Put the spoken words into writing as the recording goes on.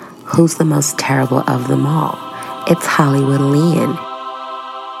who's the most terrible of them all? It's Hollywood Lean.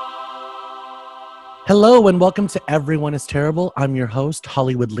 Hello and welcome to Everyone is Terrible. I'm your host,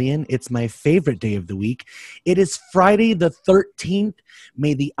 Hollywood Lean. It's my favorite day of the week. It is Friday the 13th.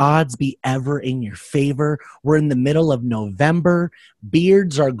 May the odds be ever in your favor. We're in the middle of November.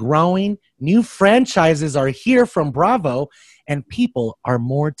 Beards are growing. New franchises are here from Bravo. And people are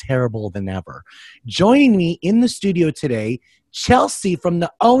more terrible than ever. Joining me in the studio today, Chelsea from the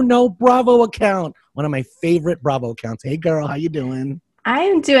Oh No Bravo account. One of my favorite Bravo accounts. Hey girl, how you doing? I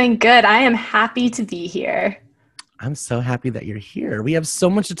am doing good. I am happy to be here. I'm so happy that you're here. We have so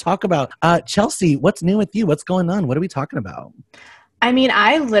much to talk about. Chelsea, what's new with you? What's going on? What are we talking about? I mean,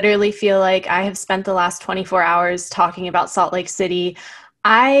 I literally feel like I have spent the last 24 hours talking about Salt Lake City.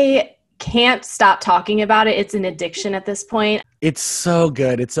 I can't stop talking about it. It's an addiction at this point. It's so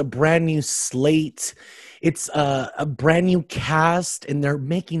good. It's a brand new slate. It's a brand new cast, and they're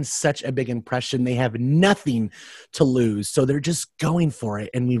making such a big impression. They have nothing to lose, so they're just going for it,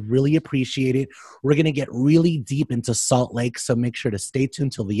 and we really appreciate it. We're going to get really deep into Salt Lake, so make sure to stay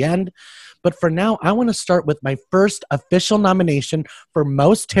tuned till the end. But for now, I want to start with my first official nomination for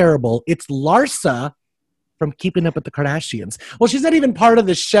Most Terrible. It's Larsa from Keeping Up with the Kardashians. Well, she's not even part of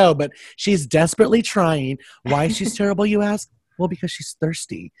the show, but she's desperately trying. Why she's terrible, you ask? Well, because she's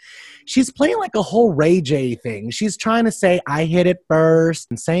thirsty. She's playing like a whole Ray J thing. She's trying to say, I hit it first,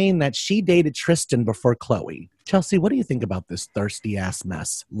 and saying that she dated Tristan before Khloe. Chelsea, what do you think about this thirsty-ass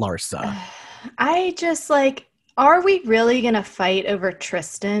mess, Larsa? I just are we really going to fight over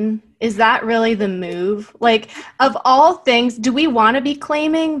Tristan? Is that really the move? Like, of all things, do we want to be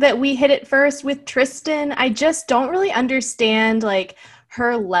claiming that we hit it first with Tristan? I just don't really understand,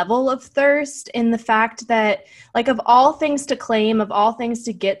 her level of thirst in the fact that, of all things to claim, of all things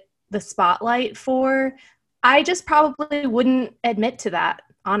to get the spotlight for, I just probably wouldn't admit to that,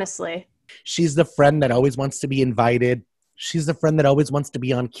 honestly. She's the friend that always wants to be invited. She's the friend that always wants to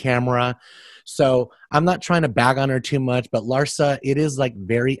be on camera. So I'm not trying to bag on her too much, but Larsa, it is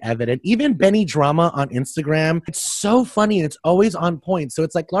very evident. Even Benny Drama on Instagram, it's so funny and it's always on point. So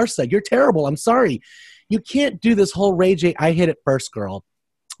it's like, Larsa, you're terrible. I'm sorry. You can't do this whole Ray J, I hit it first, girl,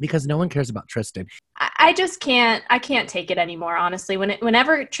 because no one cares about Tristan. I just can't. I can't take it anymore, honestly.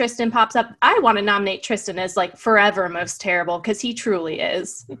 Whenever Tristan pops up, I want to nominate Tristan as forever most terrible, because he truly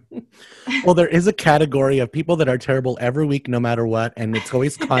is. Well, there is a category of people that are terrible every week, no matter what, and it's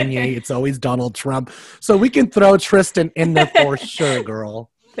always Kanye, it's always Donald Trump. So we can throw Tristan in there for sure, girl.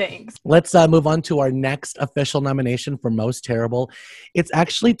 Thanks. Let's move on to our next official nomination for Most Terrible. It's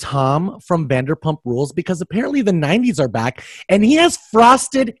actually Tom from Vanderpump Rules, because apparently the 90s are back and he has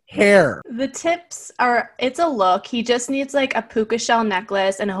frosted hair. The tips are, it's a look. He just needs a puka shell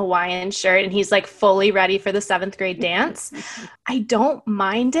necklace and a Hawaiian shirt, and he's fully ready for the 7th grade dance. I don't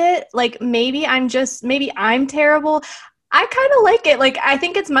mind it. Maybe I'm terrible. I kind of like it. I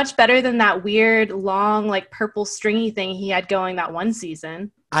think it's much better than that weird, long, purple stringy thing he had going that one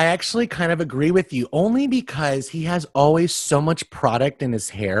season. I actually kind of agree with you, only because he has always so much product in his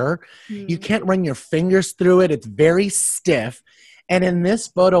hair. You can't run your fingers through it. It's very stiff. And in this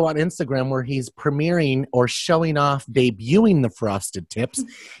photo on Instagram where he's premiering or showing off, debuting the frosted tips,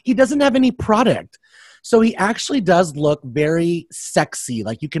 he doesn't have any product. So he actually does look very sexy.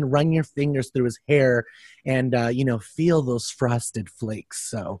 You can run your fingers through his hair and, feel those frosted flakes.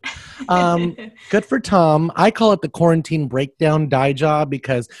 So good for Tom. I call it the quarantine breakdown dye job,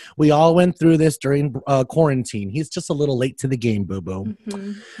 because we all went through this during quarantine. He's just a little late to the game, boo-boo.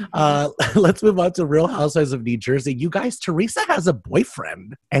 Let's move on to Real Housewives of New Jersey. You guys, Teresa has a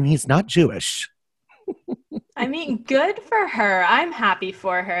boyfriend, and he's not Jewish. I mean, good for her. I'm happy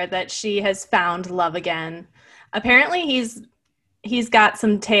for her that she has found love again. Apparently, he's got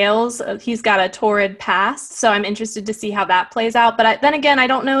some tales. He's got a torrid past, so I'm interested to see how that plays out. But then again, I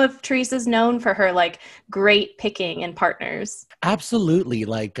don't know if Teresa's known for her great picking in partners. Absolutely.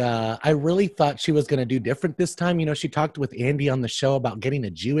 I really thought she was going to do different this time. She talked with Andy on the show about getting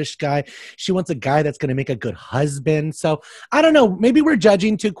a Jewish guy. She wants a guy that's going to make a good husband. So I don't know, maybe we're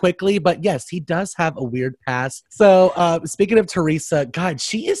judging too quickly, but yes, he does have a weird past. So speaking of Teresa, God,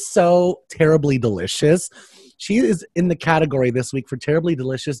 she is so terribly delicious. She is in the category this week for terribly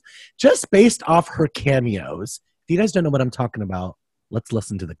delicious, just based off her cameos. If you guys don't know what I'm talking about, let's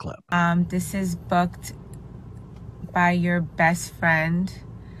listen to the clip. This is booked by your best friend,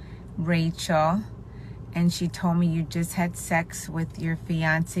 Rachel, and she told me you just had sex with your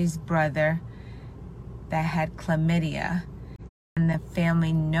fiance's brother that had chlamydia, and the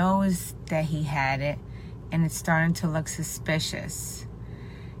family knows that he had it, and it's starting to look suspicious.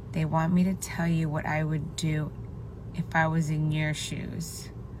 They want me to tell you what I would do if I was in your shoes.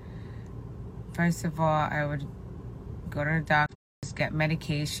 First of all, I would go to the doctor, get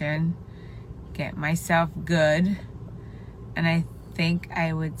medication, get myself good, and I think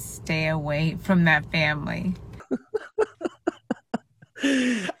I would stay away from that family.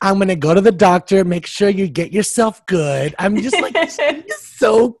 I'm going to go to the doctor, make sure you get yourself good. I'm just like,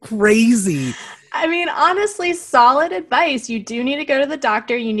 so crazy. I mean, honestly, solid advice. You do need to go to the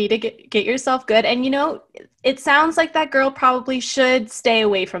doctor. You need to get yourself good. And, it sounds like that girl probably should stay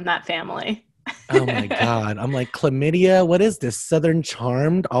away from that family. Oh my God. I'm like, chlamydia, what is this? Southern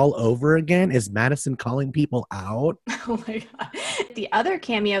Charmed all over again? Is Madison calling people out? Oh my God. The other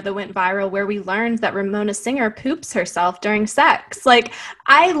cameo that went viral where we learned that Ramona Singer poops herself during sex. Like,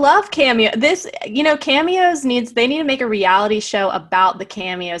 I love cameo. Cameos they need to make a reality show about the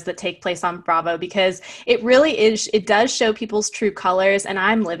cameos that take place on Bravo, because it really is, it does show people's true colors, and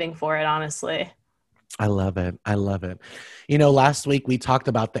I'm living for it, honestly. I love it. I love it. Last week we talked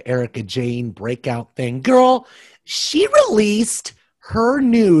about the Erika Jayne breakout thing. Girl, she released her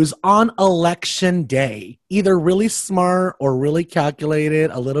news on election day. Either really smart or really calculated,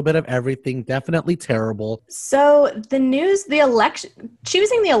 a little bit of everything, definitely terrible. So choosing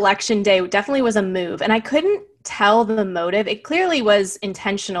the election day definitely was a move, and I couldn't tell the motive. It clearly was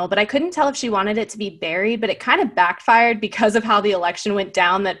intentional, but I couldn't tell if she wanted it to be buried, but it kind of backfired because of how the election went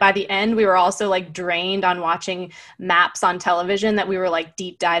down, that by the end we were also like drained on watching maps on television, that we were like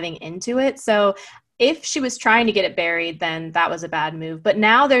deep diving into it. So if she was trying to get it buried, then that was a bad move. But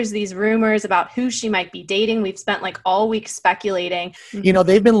now there's these rumors about who she might be dating. We've spent like all week speculating.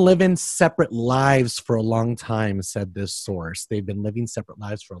 They've been living separate lives for a long time, said this source. They've been living separate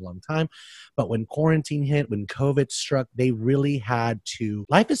lives for a long time. But when quarantine hit, when COVID struck, they really had to.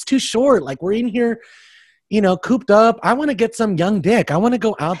 Life is too short. Like, we're in here, cooped up. I want to get some young dick. I want to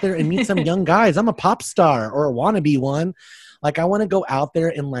go out there and meet some young guys. I'm a pop star, or a wannabe one. Like, I want to go out there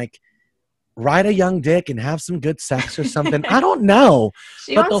and like ride a young dick and have some good sex or something. I don't know.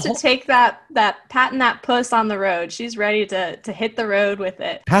 She wants to take that patting that puss on the road. She's ready to hit the road with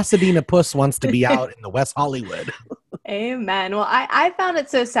it. Pasadena puss wants to be out in the West Hollywood. Amen. Well, I found it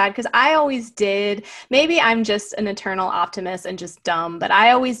so sad because I always did. Maybe I'm just an eternal optimist and just dumb, but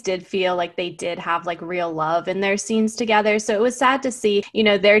I always did feel like they did have like real love in their scenes together. So it was sad to see,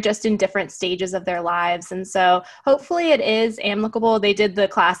 they're just in different stages of their lives. And so hopefully it is amicable. They did the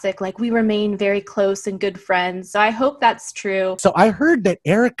classic, like, we remain very close and good friends. So I hope that's true. So I heard that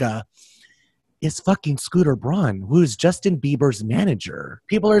Erika is fucking Scooter Braun, who's Justin Bieber's manager.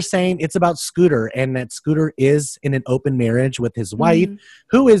 People are saying it's about Scooter, and that Scooter is in an open marriage with his wife,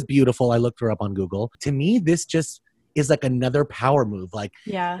 who is beautiful. I looked her up on Google. To me, this just is like another power move. Like,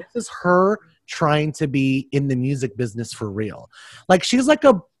 this is her trying to be in the music business for real. Like, she's like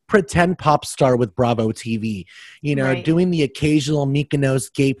a pretend pop star with Bravo TV, doing the occasional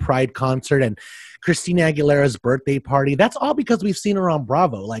Mykonos gay pride concert and Christina Aguilera's birthday party. That's all because we've seen her on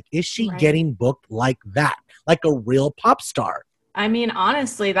Bravo. Like, is she getting booked like that? Like a real pop star? I mean,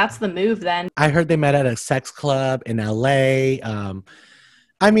 honestly, that's the move then. I heard they met at a sex club in LA.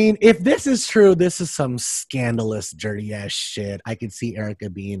 I mean, if this is true, this is some scandalous, dirty ass shit. I could see Erika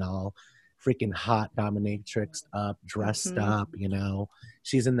being all freaking hot dominatrix up, dressed up,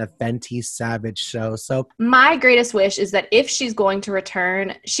 She's in the Fenty Savage show. So my greatest wish is that if she's going to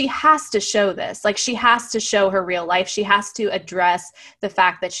return, she has to show this. Like, she has to show her real life. She has to address the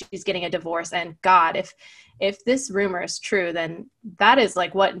fact that she's getting a divorce. And God, if this rumor is true, then that is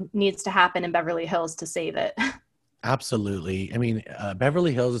like what needs to happen in Beverly Hills to save it. Absolutely. I mean,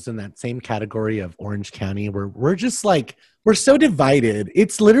 Beverly Hills is in that same category of Orange County, where we're just like, we're so divided.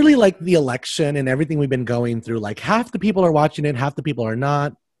 It's literally like the election and everything we've been going through. Like, half the people are watching it, half the people are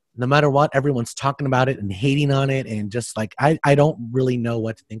not. No matter what, everyone's talking about it and hating on it. And just like, I don't really know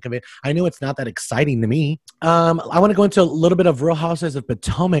what to think of it. I know it's not that exciting to me. I want to go into a little bit of Real Housewives of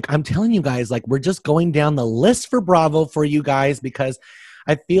Potomac. I'm telling you guys, like, we're just going down the list for Bravo for you guys, because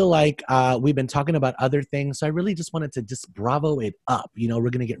I feel like we've been talking about other things. So I really just wanted to just Bravo it up.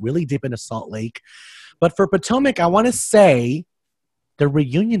 We're going to get really deep into Salt Lake. But for Potomac, I want to say the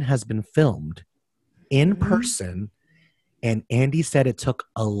reunion has been filmed in person. And Andy said it took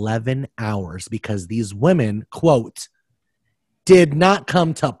 11 hours because these women, quote, did not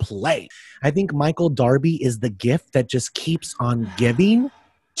come to play. I think Michael Darby is the gift that just keeps on giving.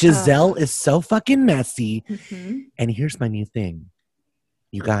 Giselle is so fucking messy. And here's my new thing.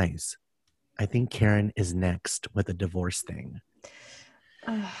 You guys, I think Karen is next with a divorce thing.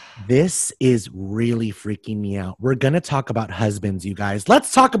 This is really freaking me out. We're going to talk about husbands, you guys.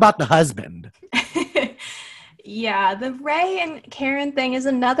 Let's talk about the husband. Yeah, the Ray and Karen thing is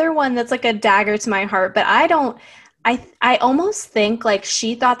another one that's like a dagger to my heart, but I don't I almost think like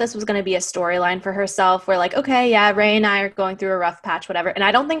she thought this was going to be a storyline for herself where like, okay, yeah, Ray and I are going through a rough patch, whatever. And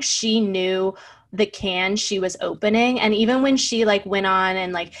I don't think she knew the can she was opening. And even when she like went on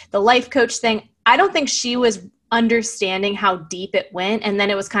and like the life coach thing, I don't think she was understanding how deep it went. And then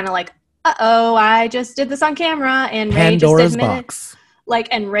it was kind of like, uh-oh, I just did this on camera. And Ray Pandora's just admitted, box. like,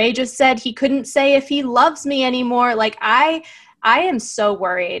 and Ray just said he couldn't say if he loves me anymore. Like, I am so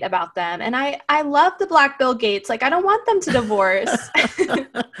worried about them. And I love the Black Bill Gates. Like, I don't want them to divorce.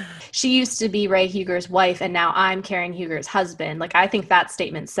 She used to be Ray Huger's wife, and now I'm Karen Huger's husband. Like, I think that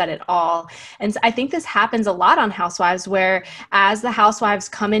statement said it all. And I think this happens a lot on Housewives, where as the housewives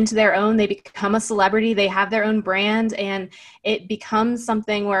come into their own, they become a celebrity, they have their own brand, and it becomes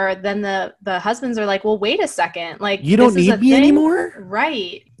something where then the husbands are like, well, wait a second. Like, You don't need me anymore?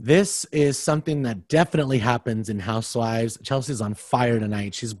 Right. This is something that definitely happens in Housewives. Chelsea's on fire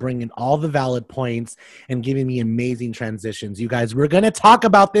tonight. She's bringing all the valid points and giving me amazing transitions. You guys, we're going to talk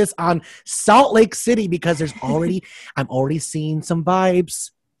about this on Salt Lake City because I'm already seeing some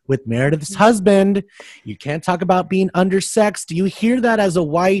vibes with Meredith's husband. You can't talk about being undersexed. Do you hear that as a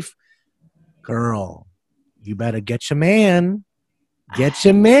wife? Girl, you better get your man. Get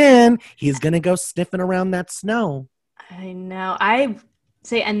your man. He's going to go sniffing around that snow. I know. I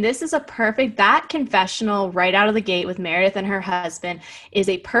say, and this is that confessional right out of the gate with Meredith and her husband is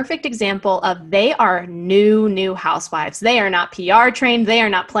a perfect example of they are new housewives. They are not PR trained. They are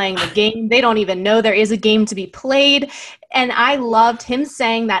not playing the game. They don't even know there is a game to be played. And I loved him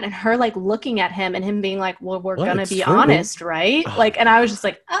saying that and her like looking at him and him being like, well, we're going to be honest, right? Like, and I was just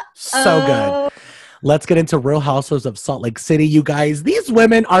like, so good. Let's get into Real Housewives of Salt Lake City, you guys. These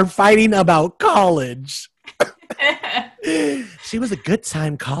women are fighting about college. She was a good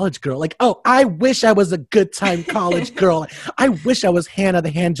time college girl. Like, oh, I wish I was a good time college girl. I wish I was Hannah, the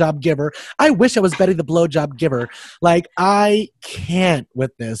hand job giver. I wish I was Betty, the blowjob giver. Like, I can't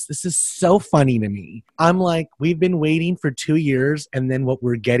with this. This is so funny to me. I'm like, we've been waiting for 2 years, and then what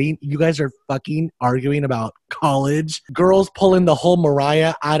we're getting, you guys are fucking arguing about college. Girls pulling the whole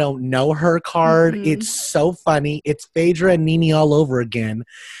Mariah, I don't know her card. Mm-hmm. It's so funny. It's Phaedra and Nene all over again.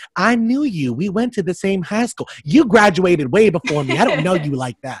 I knew you. We went to the same high school. You graduated way before me. I don't know you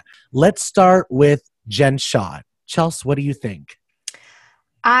like that. Let's start with Jen Shah. Chelsea, what do you think?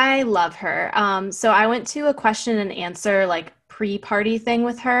 I love her. So I went to a question and answer like pre-party thing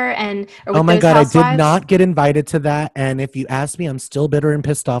with her and with oh my God, housewives. I did not get invited to that. And if you ask me, I'm still bitter and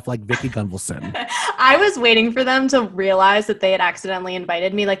pissed off like Vicky Gunvalson. I was waiting for them to realize that they had accidentally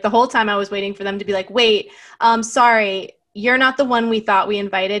invited me. Like the whole time I was waiting for them to be like, wait, sorry, you're not the one we thought we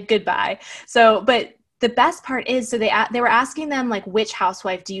invited. Goodbye. So, but the best part is, so they were asking them like, which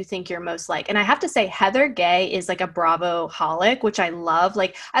housewife do you think you're most like? And I have to say Heather Gay is like a Bravo-holic, which I love.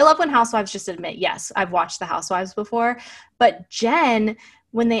 Like, I love when housewives just admit, yes, I've watched the housewives before. But Jen,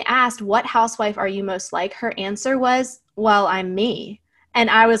 when they asked, what housewife are you most like? Her answer was, well, I'm me. And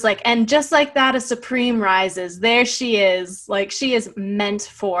I was like, and just like that, a Supreme rises. There she is. Like, she is meant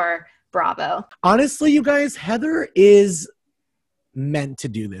for Bravo. Honestly, you guys, Heather is meant to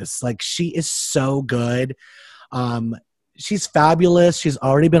do this. Like, she is so good. She's fabulous. She's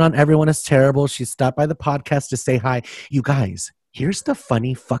already been on Everyone is Terrible. She stopped by the podcast to say hi. You guys, here's the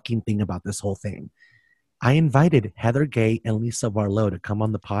funny fucking thing about this whole thing. I invited Heather Gay and Lisa Barlow to come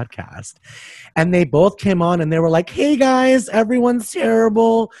on the podcast. And they both came on and they were like, hey guys, Everyone's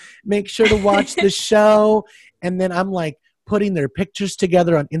Terrible. Make sure to watch the show. And then I'm like, putting their pictures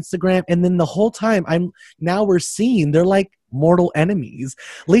together on Instagram. And then the whole time we're seeing they're like mortal enemies.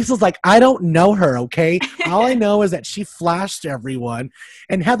 Lisa's like, I don't know her, okay? All I know is that she flashed everyone.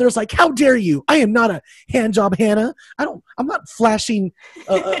 And Heather's like, how dare you? I am not a hand job Hannah. I'm not flashing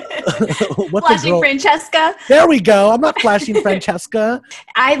flashing Francesca. There we go. I'm not flashing Francesca.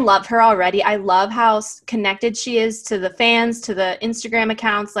 I love her already. I love how connected she is to the fans, to the Instagram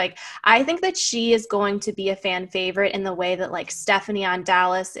accounts. Like, I think that she is going to be a fan favorite in the way that like Stephanie on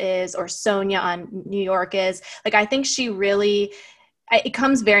Dallas is or Sonia on New York is. Like, I think she really, it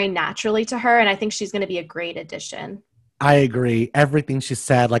comes very naturally to her, and I think she's going to be a great addition. I agree. Everything she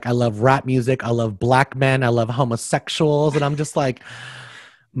said, like, I love rap music. I love black men. I love homosexuals. And I'm just like,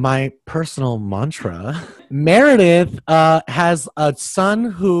 my personal mantra. Meredith has a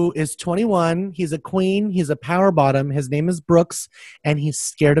son who is 21. He's a queen. He's a power bottom. His name is Brooks, and he's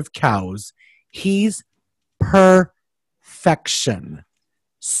scared of cows. He's perfection.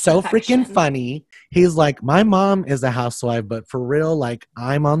 So freaking funny. He's like, my mom is a housewife, but for real, like,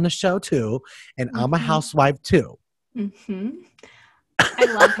 I'm on the show too, and I'm a housewife too. Mm-hmm. I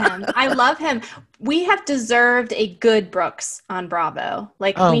love him. I love him. We have deserved a good Brooks on Bravo.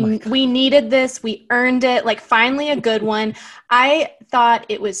 Like Oh my we needed this. We earned it. Like finally a good one. I thought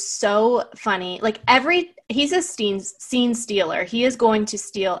it was so funny. Like he's a scene stealer. He is going to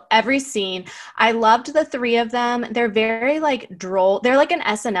steal every scene. I loved the three of them. They're very like droll. They're like an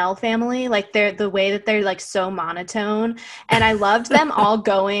SNL family. Like they're the way that they're like so monotone. And I loved them all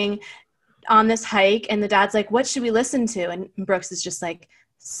going on this hike, and the dad's like, what should we listen to? And Brooks is just like,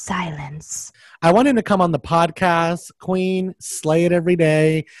 silence. I want him to come on the podcast. Queen, slay it every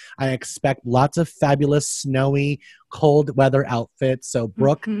day. I expect lots of fabulous, snowy, cold weather outfits. So,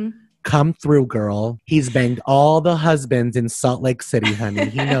 Brooke, come through, girl. He's banged all the husbands in Salt Lake City, honey.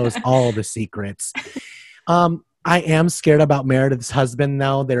 He knows all the secrets. I am scared about Meredith's husband,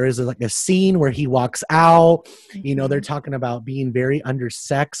 though. There is like a scene where he walks out. You know, they're talking about being very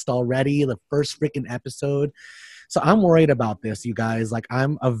undersexed already, the first freaking episode. So I'm worried about this, you guys. Like,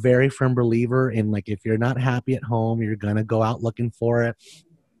 I'm a very firm believer in, like, if you're not happy at home, you're going to go out looking for it.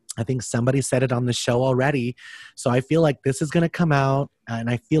 I think somebody said it on the show already. So I feel like this is going to come out, and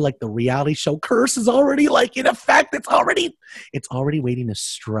I feel like the reality show curse is already, like, in effect. It's already waiting to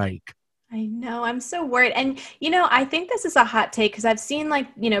strike. I know. I'm so worried. And, you know, I think this is a hot take because I've seen, like,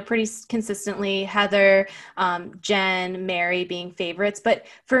 you know, pretty consistently Heather, Jen, Mary being favorites. But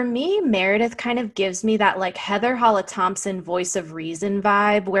for me, Meredith kind of gives me that, like, Heather Holla Thompson voice of reason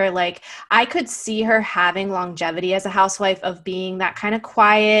vibe where, like, I could see her having longevity as a housewife of being that kind of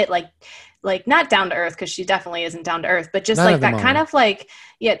quiet, like not down to earth, because she definitely isn't down to earth, but just like that kind of like,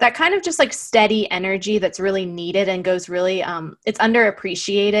 yeah, that kind of just like steady energy that's really needed and goes really, it's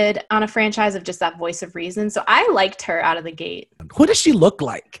underappreciated on a franchise of just that voice of reason. So I liked her out of the gate. Who does she look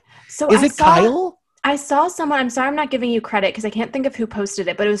like? So is it Kyle? I saw someone, I'm sorry I'm not giving you credit because I can't think of who posted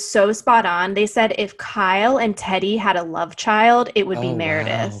it, but it was so spot on. They said if Kyle and Teddy had a love child, it would be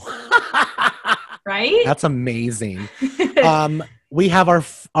Meredith. Wow. Right? That's amazing. We have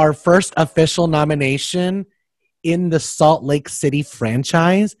our first official nomination in the Salt Lake City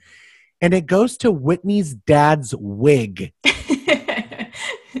franchise, and it goes to Whitney's dad's wig.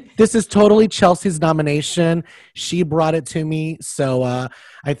 This is totally Chelsea's nomination. She brought it to me, so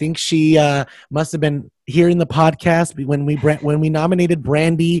I think she must have been hearing the podcast when we nominated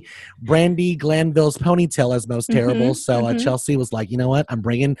Brandy Glanville's ponytail as most terrible. So Chelsea was like, you know what, I'm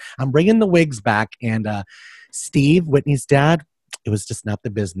bringing the wigs back, and Steve, Whitney's dad, it was just not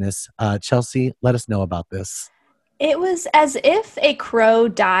the business. Chelsea, let us know about this. It was as if a crow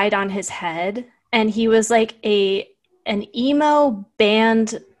died on his head, and he was like an emo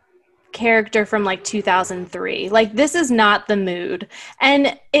band character from like 2003. Like, this is not the mood,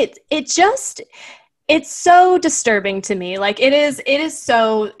 and it's so disturbing to me. Like, it is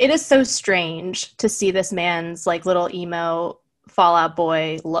so strange to see this man's like little emo Fall Out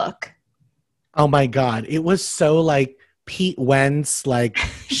Boy look. Oh my God, it was so like Pete Wentz, like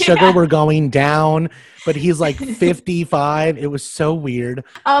sugar we're going down, but he's like 55. It was so weird.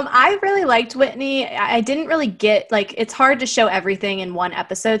 I really liked Whitney. I didn't really get, like, it's hard to show everything in one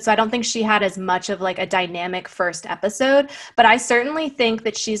episode, so I don't think she had as much of like a dynamic first episode, but I certainly think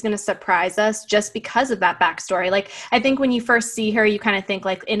that she's going to surprise us just because of that backstory. Like, I think when you first see her, you kind of think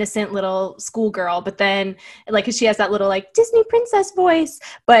like innocent little schoolgirl, but then like, 'cause she has that little like Disney princess voice,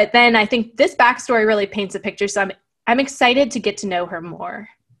 but then I think this backstory really paints a picture, so I'm excited to get to know her more.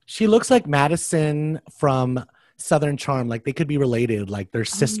 She looks like Madison from Southern Charm. Like, they could be related, like they're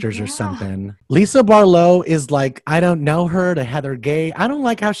sisters or something. Lisa Barlow is like, I don't know her, to Heather Gay. I don't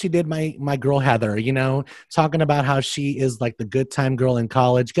like how she did my girl Heather, you know, talking about how she is like the good time girl in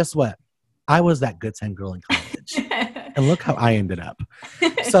college. Guess what? I was that good time girl in college. And look how I ended up.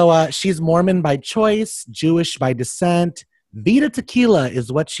 So she's Mormon by choice, Jewish by descent. Vita Tequila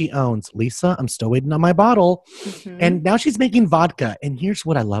is what she owns. Lisa, I'm still waiting on my bottle. And now she's making vodka. And here's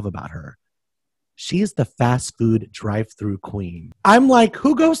what I love about her. She is the fast food drive-through queen. I'm like,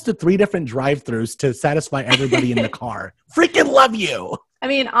 who goes to 3 different drive-throughs to satisfy everybody in the car? Freaking love you. I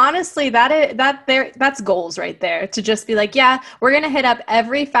mean, honestly, that's goals right there, to just be like, yeah, we're going to hit up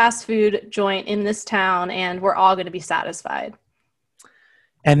every fast food joint in this town and we're all going to be satisfied.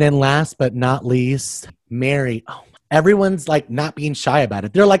 And then last but not least, Mary. Oh, everyone's like not being shy about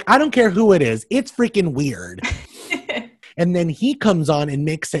it. They're like, I don't care who it is. It's freaking weird. And then he comes on and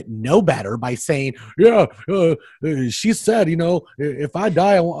makes it no better by saying, yeah, she said, you know, if I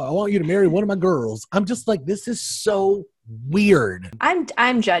die, I want you to marry one of my girls. I'm just like, this is so weird.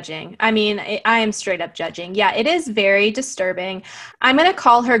 I'm judging. I mean, I am straight up judging. Yeah, it is very disturbing. I'm going to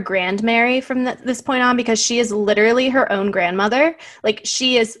call her Grand Mary from this point on, because she is literally her own grandmother. Like,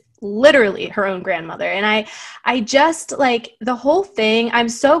 she is literally her own grandmother. And I just like the whole thing. I'm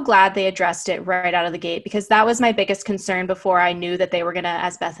so glad they addressed it right out of the gate, because that was my biggest concern before I knew that they were going to,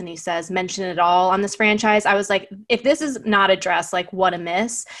 as Bethany says, mention it all on this franchise. I was like, if this is not addressed, like what a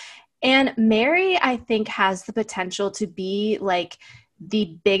miss. And Mary, I think, has the potential to be like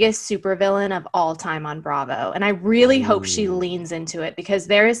the biggest supervillain of all time on Bravo. And I really hope she leans into it, because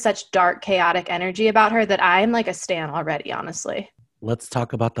there is such dark, chaotic energy about her that I'm like a stan already, honestly. Let's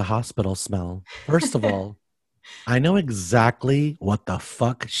talk about the hospital smell. First of all, I know exactly what the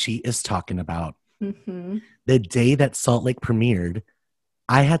fuck she is talking about. Mm-hmm. The day that Salt Lake premiered,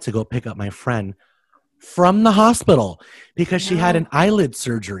 I had to go pick up my friend from the hospital because she had an eyelid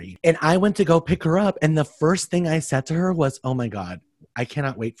surgery. And I went to go pick her up. And the first thing I said to her was, oh my God, I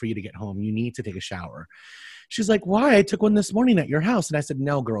cannot wait for you to get home. You need to take a shower. She's like, why? I took one this morning at your house. And I said,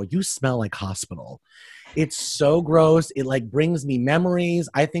 no, girl, you smell like hospital. It's so gross. It like brings me memories.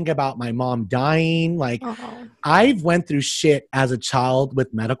 I think about my mom dying. Like I've went through shit as a child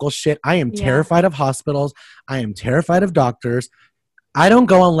with medical shit. I am terrified of hospitals. I am terrified of doctors. I don't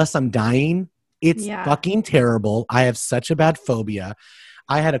go unless I'm dying. It's fucking terrible. I have such a bad phobia.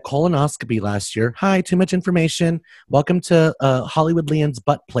 I had a colonoscopy last year. Hi, too much information. Welcome to Hollywood Leon's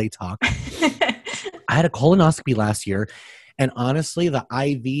butt play talk. I had a colonoscopy last year. And honestly, the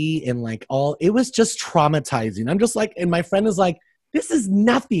IV and like it was just traumatizing. I'm just like, and my friend is like, this is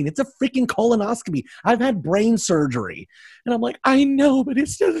nothing. It's a freaking colonoscopy. I've had brain surgery. And I'm like, I know, but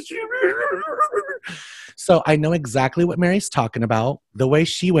it's just. So I know exactly what Mary's talking about. The way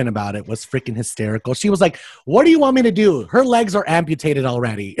she went about it was freaking hysterical. She was like, what do you want me to do? Her legs are amputated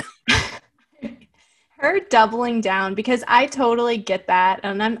already. Her doubling down, because I totally get that.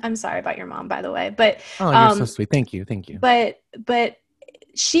 And I'm sorry about your mom, by the way, but you're so sweet. Thank you. But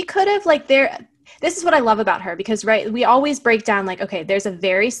she could have this is what I love about her, because we always break down like, okay, there's a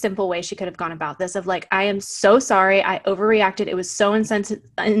very simple way she could have gone about this of like, I am so sorry. I overreacted. It was so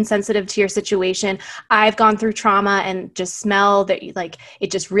insensitive to your situation. I've gone through trauma, and just smell that like,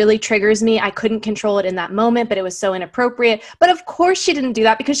 it just really triggers me. I couldn't control it in that moment, but it was so inappropriate. But of course she didn't do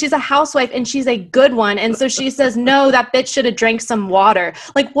that, because she's a housewife and she's a good one. And so she says, no, that bitch should have drank some water.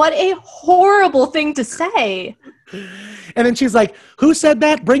 Like, what a horrible thing to say. And then she's like, who said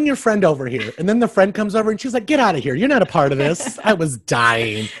that? Bring your friend over here. And then the friend comes over and she's like, get out of here. You're not a part of this. I was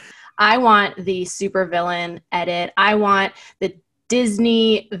dying. I want the supervillain edit. I want the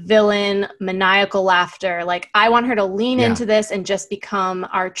Disney villain maniacal laughter. Like, I want her to lean into this and just become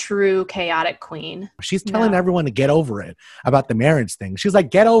our true chaotic queen. She's telling everyone to get over it about the marriage thing. She's like,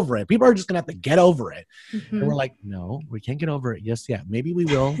 get over it. People are just going to have to get over it. Mm-hmm. And we're like, no, we can't get over it. Yes, maybe we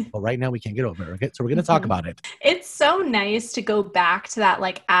will. But right now we can't get over it. Okay? So we're going to talk about it. It's so nice to go back to that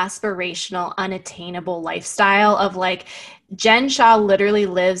like aspirational, unattainable lifestyle of like, Jen Shah literally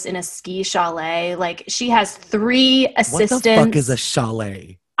lives in a ski chalet. Like, she has 3 assistants. What the fuck is a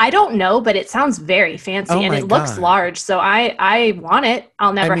chalet? I don't know, but it sounds very fancy and it looks large. So I want it.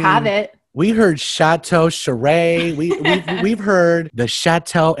 I'll never have it. We heard Chateau Chalet. We've heard the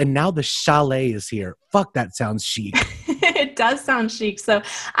Chateau, and now the chalet is here. Fuck, that sounds chic. It does sound chic. So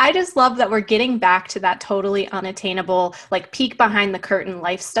I just love that we're getting back to that totally unattainable, like peek behind the curtain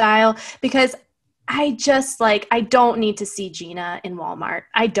lifestyle, because I just I don't need to see Gina in Walmart.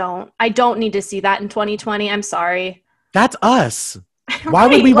 I don't need to see that in 2020. I'm sorry. That's us. Why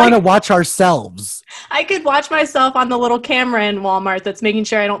would we want to watch ourselves? I could watch myself on the little camera in Walmart that's making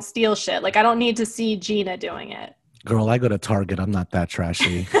sure I don't steal shit. Like, I don't need to see Gina doing it. Girl, I go to Target. I'm not that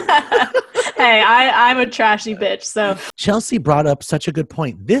trashy. Hey, I'm a trashy bitch. So Chelsea brought up such a good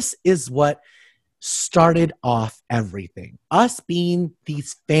point. This is what started off everything. Us being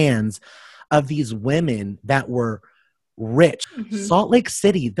these fans of these women that were rich. Mm-hmm. Salt Lake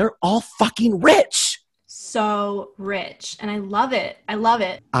City, they're all fucking rich. So rich. And I love it. I love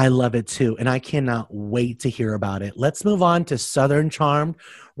it. I love it too. And I cannot wait to hear about it. Let's move on to Southern Charmed.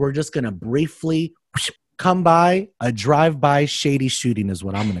 We're just going to briefly come by, a drive-by shady shooting is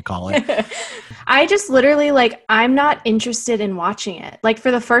what I'm going to call it. I just literally I'm not interested in watching it. Like, for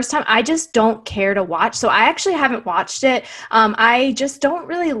the first time, I just don't care to watch. So I actually haven't watched it. I just don't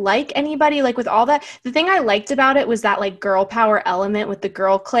really like anybody with all that. The thing I liked about it was that girl power element with the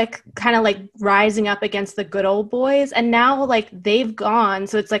girl clique kind of rising up against the good old boys. And now they've gone.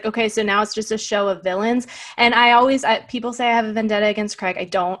 So it's okay, so now it's just a show of villains. And people say I have a vendetta against Craig. I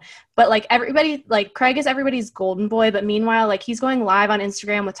don't. But everybody, Craig is everybody's golden boy. But meanwhile, he's going live on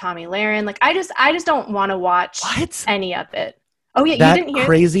Instagram with Tommy Lahren. I just don't want to watch any of it. Oh yeah, That you didn't hear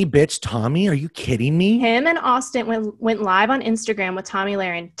crazy bitch Tommy? Are you kidding me? him and Austin went live on Instagram with Tommy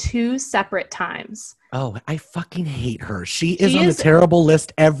Lahren 2 separate times. Oh, I fucking hate her. She is She on the is- terrible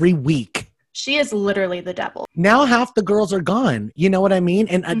list every week. She is literally the devil. Now half the girls are gone. You know what I mean?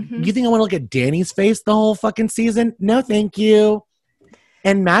 And you think I want to look at Danny's face the whole fucking season? No, thank you.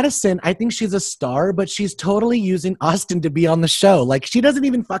 And Madison, I think she's a star, but she's totally using Austin to be on the show. Like, she doesn't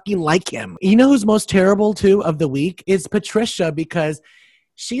even fucking like him. You know who's most terrible, too, of the week? Is Patricia, because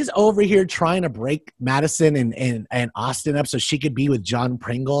she's over here trying to break Madison and Austin up so she could be with John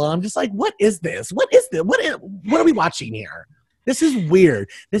Pringle. And I'm just like, what is this? What is this? What are we watching here? This is weird.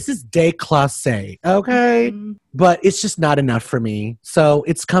 This is déclassé, okay? But it's just not enough for me. So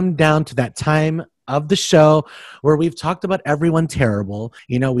it's come down to that time of the show where we've talked about everyone terrible.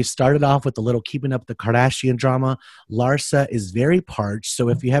 You know, we started off with a little keeping up the Kardashian drama. Larsa is very parched, so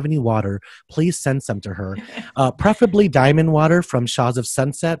if you have any water, please send some to her. Preferably diamond water from Shaws of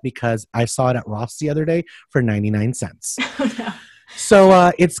Sunset, because I saw it at Ross the other day for 99 cents.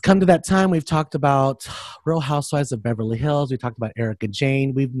 So it's come to that time. We've talked about Real Housewives of Beverly Hills. We talked about Erica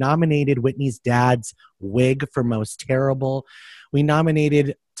Jane. We've nominated Whitney's dad's wig for most terrible. We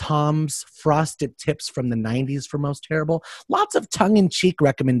nominated Tom's frosted tips from the 90s for most terrible. Lots of tongue-in-cheek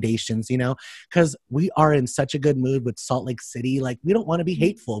recommendations, you know, because we are in such a good mood with Salt Lake City. Like, we don't want to be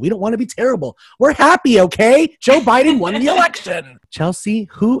hateful. We don't want to be terrible. We're happy, okay? Joe Biden won the election. Chelsea,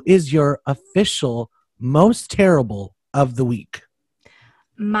 who is your official most terrible of the week?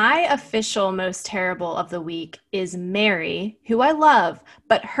 My official most terrible of the week is Mary, who I love,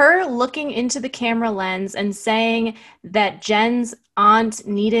 but her looking into the camera lens and saying that Jen's aunt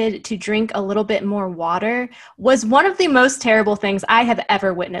needed to drink a little bit more water was one of the most terrible things I have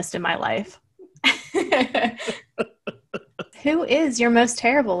ever witnessed in my life. Who is your most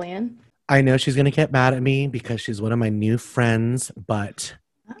terrible, Leanne? I know she's going to get mad at me because she's one of my new friends, but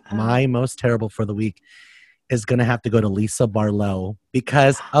my most terrible for the week is going to have to go to Lisa Barlow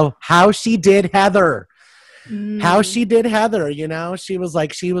because of how she did Heather. How she did Heather, you know? She was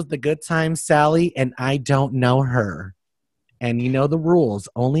like, she was the good time Sally, and I don't know her. And you know the rules.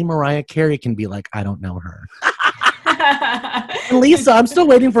 Only Mariah Carey can be like, I don't know her. And Lisa, I'm still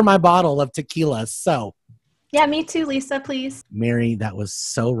waiting for my bottle of tequila, so. Yeah, me too, Lisa, please. Mary, that was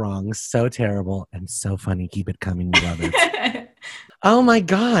so wrong, so terrible, and so funny. Keep it coming. We love it. Oh my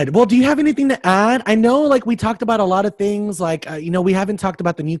God. Well, do you have anything to add? I know, like, we talked about a lot of things. Like, you know, we haven't talked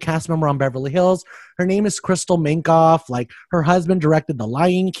about the new cast member on Beverly Hills. Her name is Crystal Minkoff. Like, her husband directed The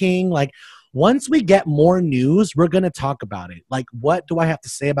Lion King. Like, once we get more news, we're going to talk about it. Like, what do I have to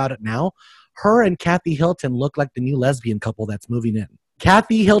say about it now? Her and Kathy Hilton look like the new lesbian couple that's moving in.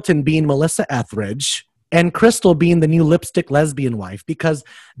 Kathy Hilton being Melissa Etheridge, and Crystal being the new lipstick lesbian wife, because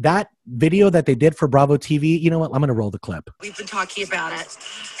that video that they did for Bravo TV, you know what? I'm going to roll the clip. We've been talking about it,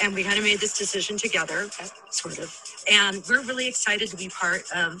 and we kind of made this decision together, sort of. And we're really excited to be part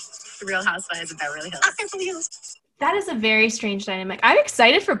of the Real Housewives of Beverly Hills. That is a very strange dynamic. I'm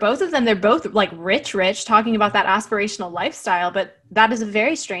excited for both of them. They're both like rich, talking about that aspirational lifestyle, but that is a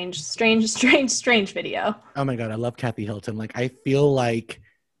very strange video. Oh my God, I love Kathy Hilton. Like, I feel like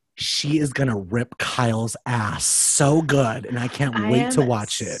she is going to rip Kyle's ass so good, and I can't wait to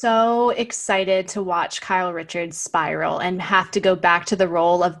watch it. So excited to watch Kyle Richards spiral and have to go back to the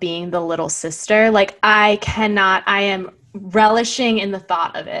role of being the little sister. Like, I am relishing in the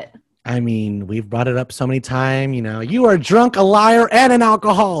thought of it. I mean, we've brought it up so many times, you know, you are drunk, a liar, and an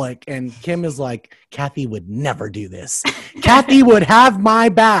alcoholic. And Kim is like, Kathy would never do this. Kathy would have my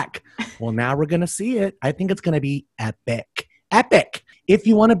back. Well, now we're going to see it. I think it's going to be epic. Epic. If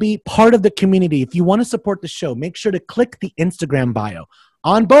you want to be part of the community, if you want to support the show, make sure to click the Instagram bio.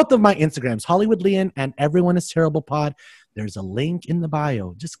 On both of my Instagrams, Hollywood Leanne and Everyone is Terrible Pod, there's a link in the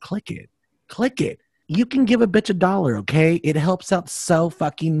bio. Just click it. Click it. You can give a bitch $1, okay? It helps out so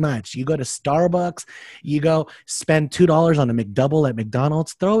fucking much. You go to Starbucks, you go spend $2 on a McDouble at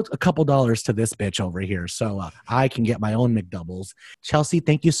McDonald's, throw a couple dollars to this bitch over here so I can get my own McDoubles. Chelsea,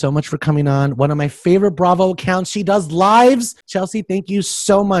 thank you so much for coming on. One of my favorite Bravo accounts. She does lives. Chelsea, thank you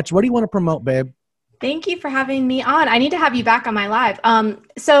so much. What do you want to promote, babe? Thank you for having me on. I need to have you back on my live.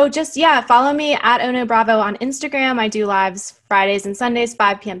 So just, follow me at Ono Bravo on Instagram. I do lives Fridays and Sundays,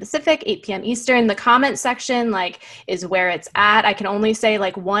 5 p.m. Pacific, 8 p.m. Eastern. The comment section, is where it's at. I can only say,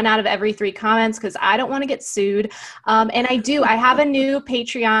 1 out of every 3 comments because I don't want to get sued. And I have a new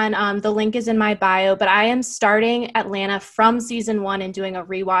Patreon. The link is in my bio, but I am starting Atlanta from season 1 and doing a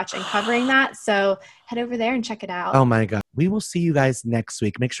rewatch and covering that. So head over there and check it out. Oh my God. We will see you guys next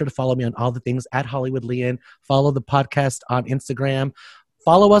week. Make sure to follow me on all the things at Hollywood Leanne. Follow the podcast on Instagram.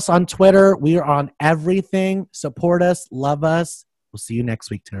 Follow us on Twitter. We are on everything. Support us. Love us. We'll see you next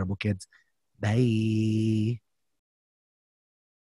week, Terrible Kids. Bye.